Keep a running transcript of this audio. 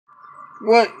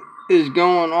What is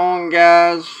going on,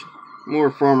 guys?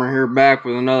 More Farmer here, back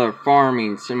with another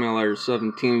Farming Simulator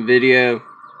 17 video.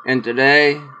 And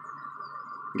today,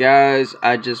 guys,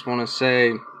 I just want to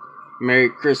say Merry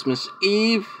Christmas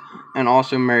Eve and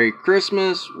also Merry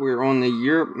Christmas. We're on the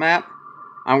Europe map.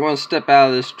 I'm going to step out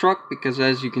of this truck because,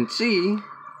 as you can see,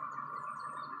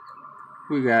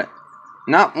 we got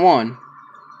not one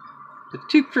but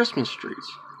two Christmas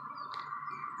trees.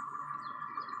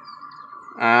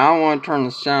 I want to turn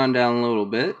the sound down a little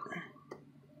bit.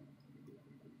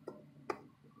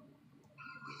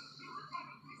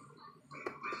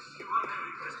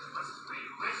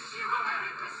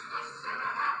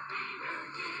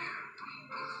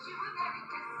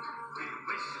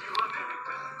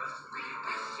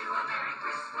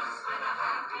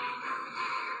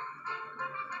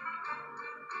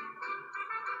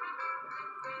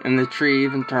 And the tree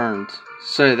even turns.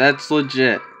 So that's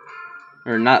legit.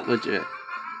 Or not legit.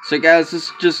 So guys, this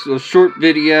is just a short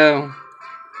video.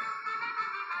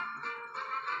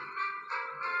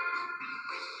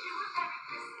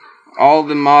 All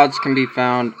the mods can be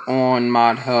found on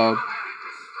ModHub.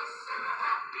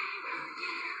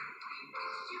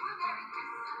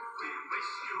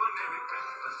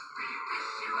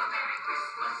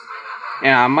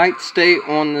 And I might stay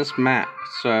on this map.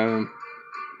 So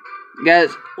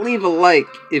guys, leave a like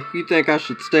if you think I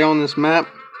should stay on this map.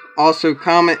 Also,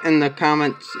 comment in the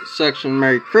comments section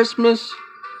Merry Christmas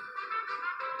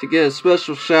to get a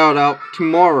special shout out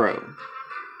tomorrow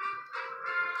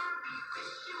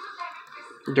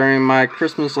during my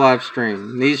Christmas live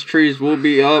stream. These trees will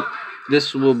be up.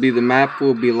 This will be the map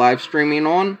we'll be live streaming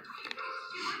on.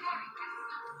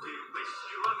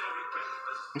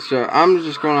 So I'm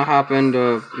just going to hop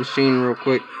into the machine real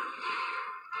quick.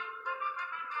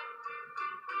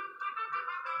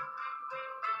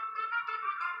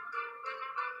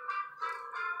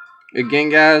 Again,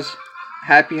 guys,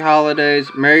 happy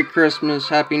holidays, Merry Christmas,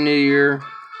 Happy New Year.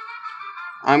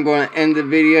 I'm going to end the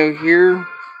video here.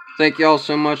 Thank y'all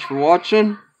so much for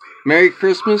watching. Merry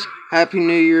Christmas, Happy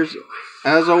New Year's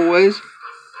as always.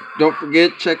 Don't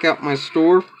forget, check out my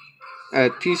store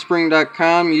at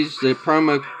teespring.com. Use the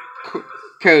promo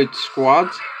code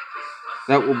SQUADS.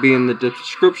 That will be in the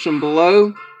description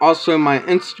below. Also, my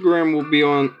Instagram will be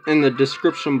in the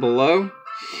description below.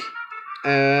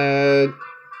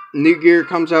 New gear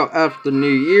comes out after the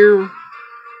new year.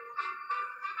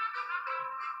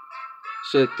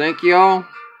 So thank y'all.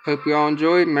 Hope y'all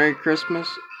enjoyed. Merry Christmas.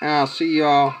 And I'll see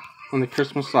y'all on the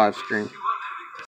Christmas live stream.